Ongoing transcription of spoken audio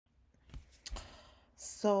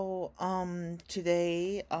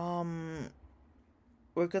Today,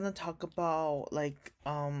 we're gonna talk about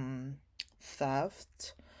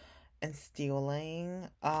theft and stealing.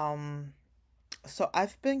 So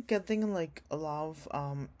I've been getting like a lot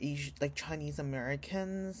of Chinese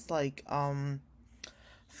Americans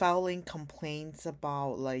filing complaints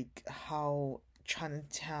about like how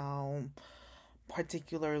Chinatown,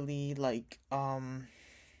 particularly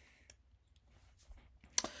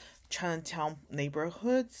Chinatown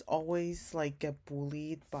neighborhoods always like get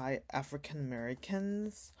bullied by African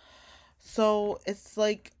Americans. So it's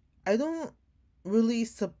like I don't really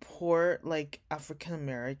support like African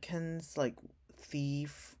Americans like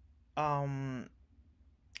thief um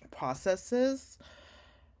processes,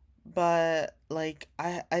 but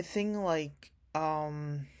I think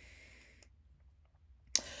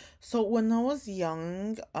so when I was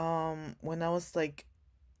young, when I was like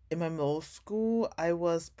in my middle school, I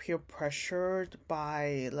was peer pressured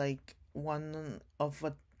by one of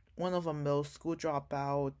a middle school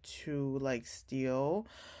dropout to like steal,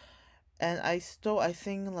 and I stole I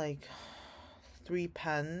think like three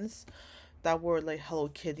pens that were like Hello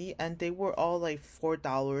Kitty, and they were all like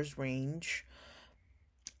 $4 range.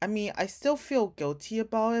 I mean, I still feel guilty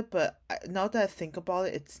about it, but now that I think about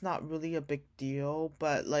it, it's not really a big deal.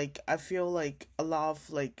 But like, I feel like a lot of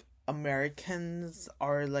like Americans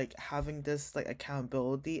are like having this like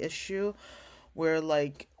accountability issue where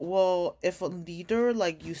like, well, if a leader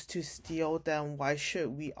like used to steal, then why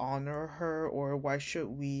should we honor her, or why should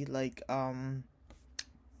we like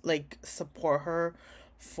support her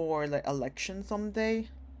for like election someday?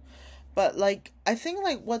 But like I think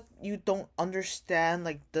like what you don't understand,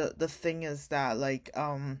 like the thing is that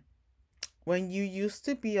when you used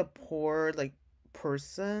to be a poor like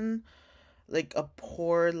person, like a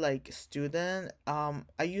poor like student,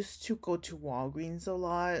 I used to go to Walgreens a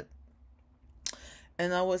lot,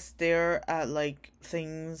 and I was there at like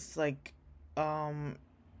things like I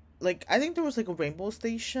think there was like a rainbow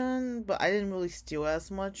station, but I didn't really steal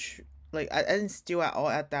as much. Like I didn't steal at all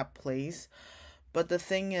at that place. But the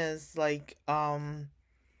thing is at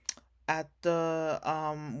the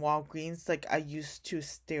Walgreens, like I used to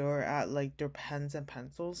stare at like their pens and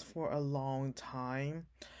pencils for a long time.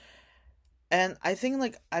 And I think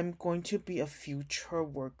like I'm going to be a future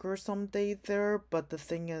worker someday there, but the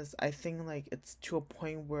thing is I think like it's to a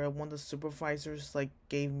point where one of the supervisors like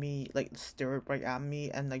gave me like stared right at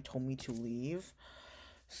me and like told me to leave.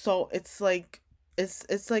 So it's like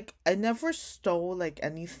I never stole like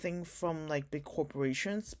anything from like big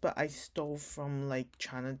corporations, but I stole from like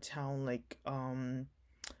Chinatown, like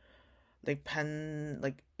pen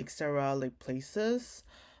like etc like places.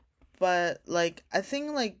 But like I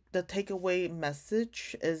think like the takeaway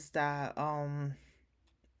message is that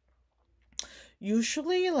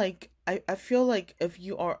usually I feel like if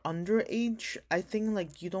you are underage, I think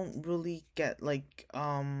like you don't really get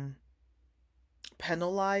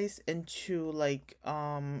penalized into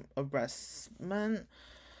arrestment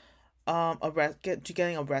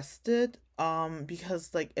getting arrested,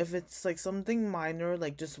 because like if it's like something minor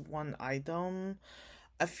like just one item,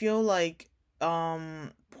 I feel like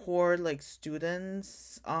poor like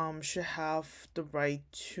students should have the right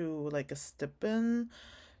to like a stipend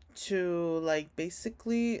to like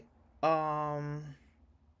basically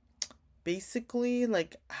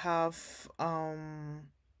like have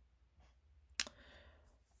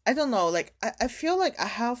I don't know, like I feel like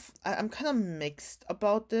I'm kind of mixed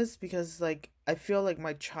about this because like I feel like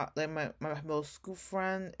my child like my middle school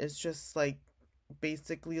friend is just like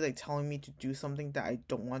basically like telling me to do something that I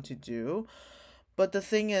don't want to do. But the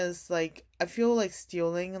thing is like I feel like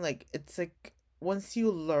stealing, like it's like once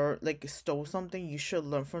you learn like stole something, you should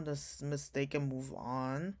learn from this mistake and move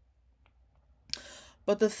on.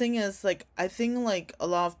 But the thing is, like, I think like a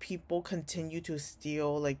lot of people continue to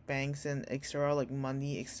steal like banks and etc. like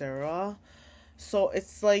money etc. So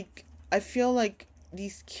it's like I feel like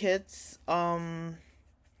these kids probably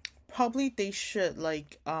they should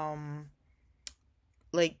like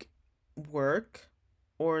work,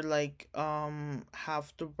 or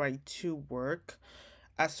have the right to work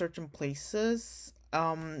at certain places,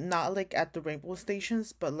 not like at the rainbow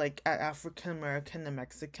stations, but like at African American and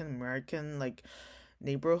Mexican American like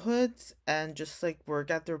neighborhoods, and just like work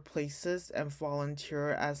at their places and volunteer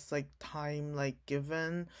as like time like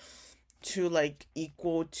given to like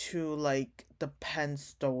equal to like the pen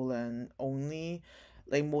stolen only,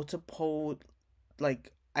 like multiple,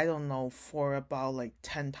 like I don't know, for about like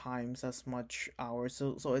 10 times as much hours.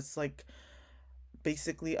 So it's like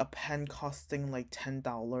basically a pen costing like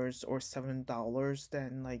 $10 or $7,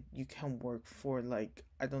 then like you can work for like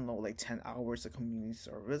I don't know like 10 hours of community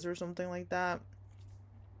service or something like that.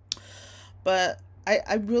 But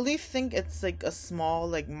I really think it's like a small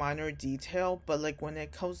like minor detail, but like when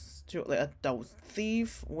it comes to like adult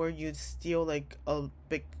thief where you steal like a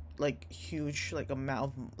big like huge like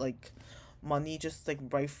amount of like money just like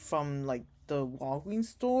right from like the Walgreens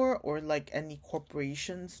store or like any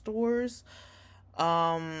corporation stores,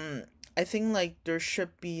 I think like there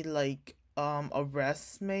should be like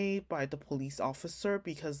arrests made by the police officer,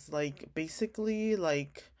 because like basically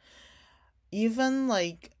like even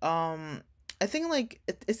like I think like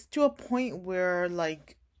it's to a point where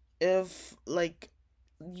like if like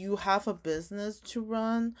you have a business to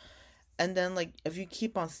run, and then like if you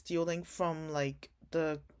keep on stealing from like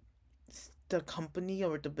the company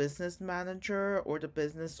or the business manager or the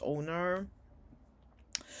business owner,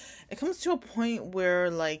 it comes to a point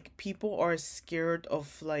where like people are scared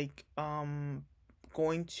of like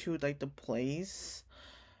going to like the place,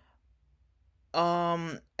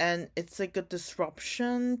 and it's like a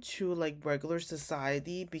disruption to like regular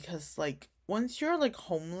society, because like once you're like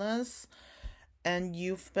homeless and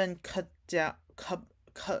you've been cut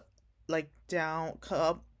like down cut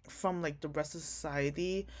up from like the rest of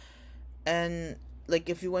society, and like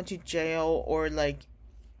if you went to jail or like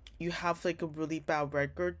you have like a really bad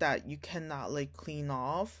record that you cannot like clean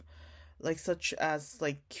off, like such as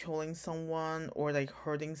like killing someone or like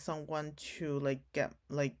hurting someone to like get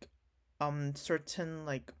like certain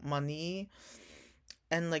like money,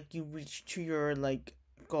 and like you reach to your like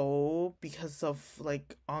goal because of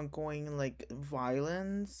like ongoing like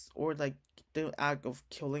violence or like the act of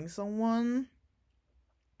killing someone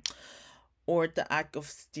or the act of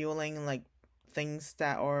stealing like things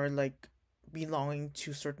that are like belonging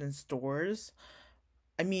to certain stores.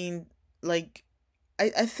 I mean, like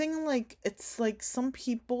I think like it's like some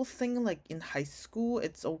people think like in high school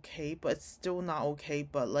it's okay, but it's still not okay.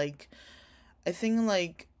 But like I think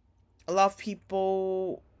like a lot of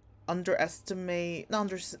people underestimate, not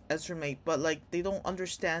underestimate, but like they don't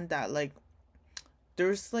understand that like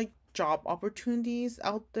there's like job opportunities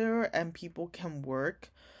out there and people can work,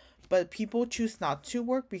 but people choose not to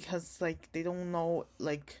work because like they don't know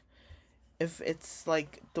like if it's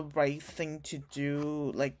like the right thing to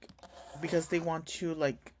do, like because they want to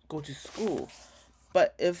like go to school.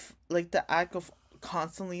 But if like the act of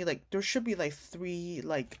constantly like there should be like three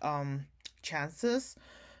like chances,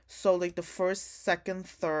 so like the first, second,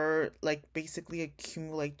 third like basically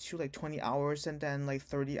accumulate to like 20 hours and then like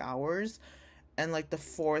 30 hours, and like the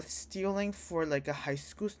fourth stealing for like a high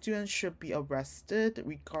school student should be arrested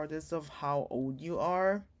regardless of how old you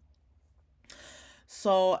are.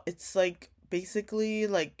 So it's like basically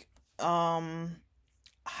like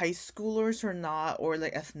high schoolers or not, or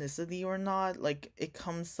like ethnicity or not, like it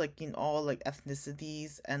comes like in all like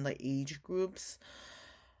ethnicities and like age groups.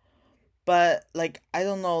 But like I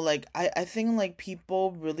don't know, like I think like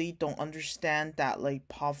people really don't understand that like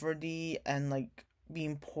poverty and like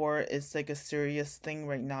being poor is like a serious thing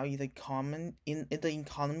right now in the common in the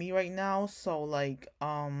economy right now. So like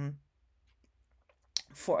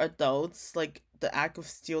for adults, like the act of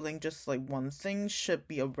stealing just like one thing should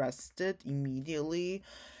be arrested immediately,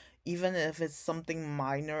 even if it's something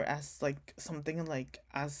minor as like something like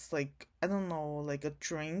as like I don't know, like a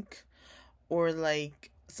drink, or like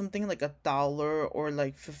something like $1 or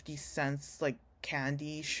like 50 cents like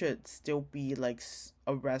candy should still be like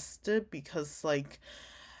arrested, because like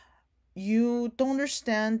you don't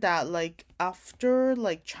understand that like after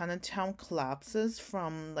like Chinatown collapses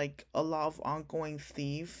from like a lot of ongoing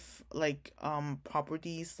thief like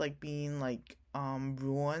properties like being like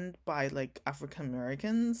ruined by like African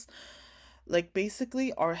Americans, like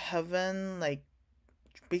basically our heaven like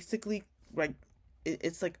basically like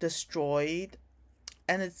it's like destroyed.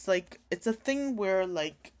 And it's like it's a thing where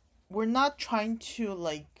like we're not trying to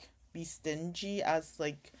like be stingy as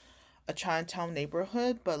like a Chinatown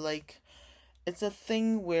neighborhood, but like it's a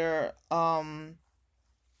thing where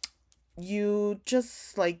you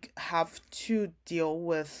just like have to deal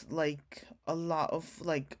with like a lot of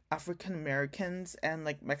like African Americans and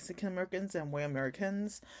like Mexican Americans and white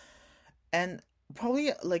Americans, and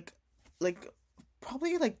probably like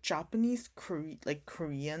probably like Japanese like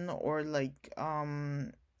Korean or like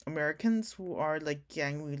Americans who are like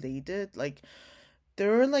gang related. Like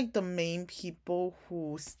they're like the main people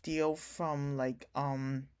who steal from like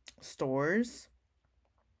stores.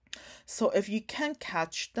 So if you can't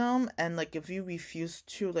catch them, and like if you refuse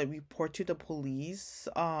to like report to the police,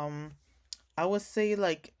 I would say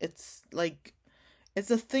like it's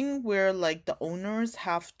a thing where like the owners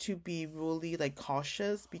have to be really like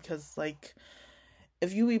cautious, because like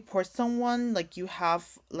if you report someone, like you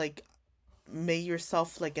have like made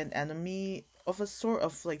yourself like an enemy of a sort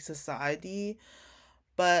of like society.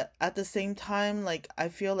 But at the same time, like I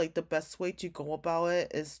feel like the best way to go about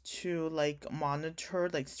it is to like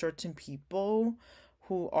monitor like certain people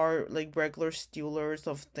who are like regular stealers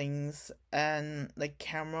of things, and like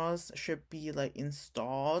cameras should be like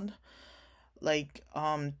installed like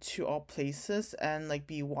to all places, and like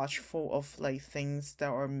be watchful of like things that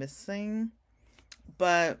are missing.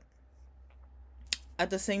 But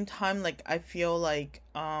at the same time, like I feel like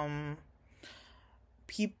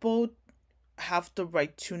people have the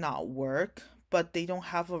right to not work, but they don't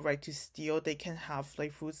have a right to steal. They can have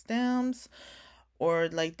like food stamps, or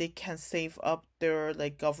like they can save up their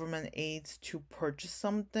like government aids to purchase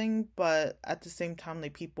something, but at the same time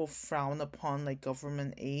like people frown upon like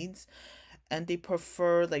government aids, and they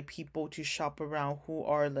prefer like people to shop around who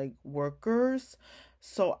are like workers.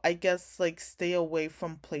 So I guess like stay away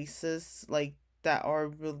from places like that are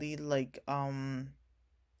really like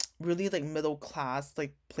middle class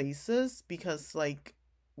like places, because like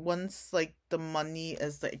once like the money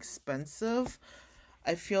is like expensive,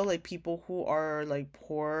 I feel like people who are like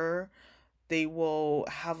poor, they will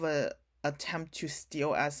have a attempt to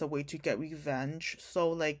steal as a way to get revenge.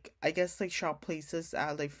 So like I guess like shop places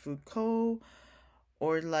at like food co,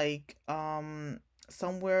 or like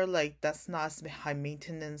somewhere like that's not as high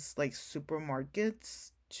maintenance like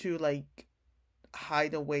supermarkets, to like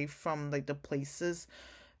hide away from like the places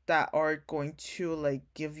that are going to like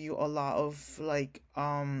give you a lot of like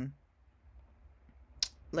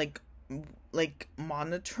like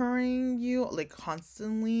monitoring you like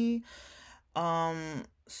constantly.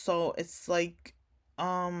 So it's like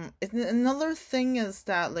another thing is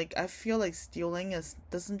that like I feel like stealing is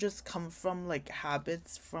doesn't just come from like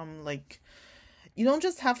habits from like, you don't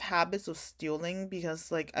just have habits of stealing,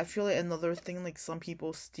 because like I feel like another thing, like some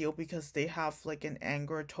people steal because they have like an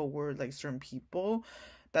anger toward like certain people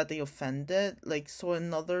that they offended. Like, so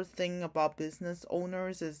another thing about business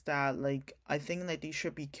owners is that like I think like they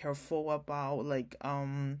should be careful about like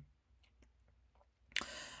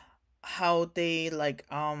how they like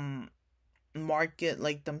market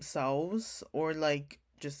like themselves, or like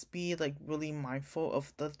just be like really mindful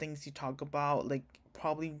of the things you talk about, like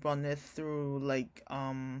probably run it through like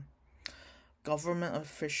government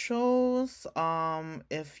officials,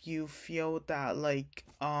 if you feel that like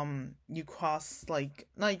you cross like,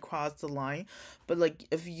 not you cross the line, but like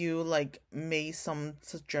if you like made some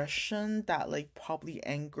suggestion that like probably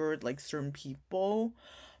angered like certain people.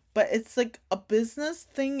 But it's like a business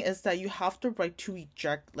thing is that you have the right to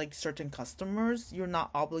reject like certain customers. You're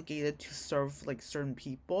not obligated to serve like certain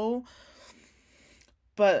people.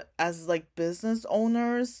 But as like business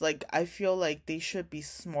owners, like I feel like they should be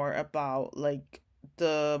smart about like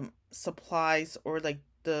the supplies, or like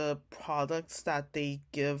the products that they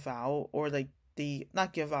give out, or like they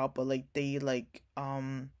not give out, but like they like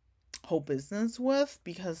whole business with,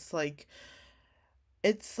 because like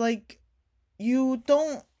it's like you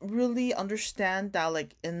don't really understand that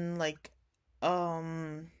like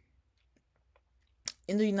um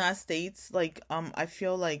in the United States, like I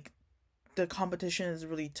feel like the competition is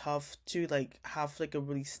really tough to like have like a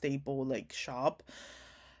really stable like shop.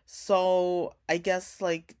 So I guess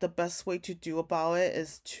like the best way to do about it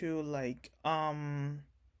is to like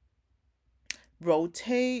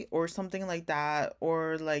rotate or something like that,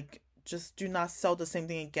 or like just do not sell the same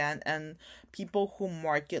thing again. And people who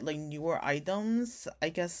market like newer items, I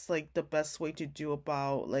guess like the best way to do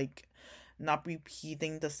about like not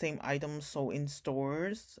repeating the same items sold in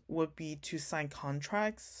stores would be to sign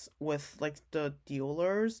contracts with like the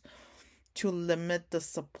dealers to limit the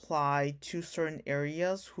supply to certain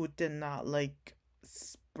areas who did not like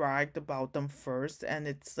bragged about them first, and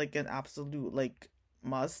it's like an absolute like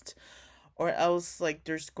must, or else like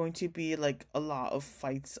there's going to be like a lot of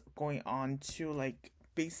fights going on to like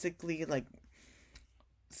basically like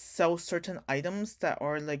sell certain items that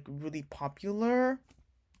are like really popular,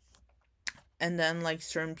 and then like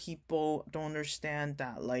certain people don't understand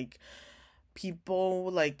that like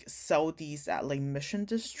people like sell these at like mission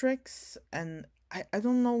districts. And I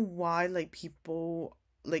don't know why like people,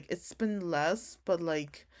 like it's been less, but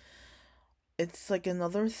like it's like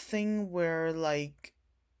another thing where like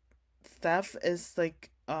theft is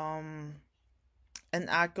like an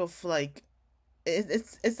act of like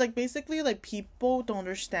it's like basically like people don't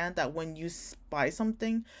understand that when you buy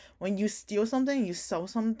something, when you steal something, you sell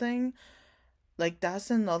something, like that's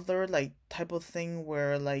another like type of thing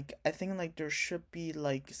where like I think like there should be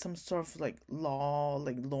like some sort of like law,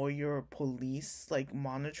 like lawyer, police like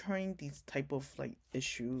monitoring these type of like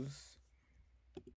issues.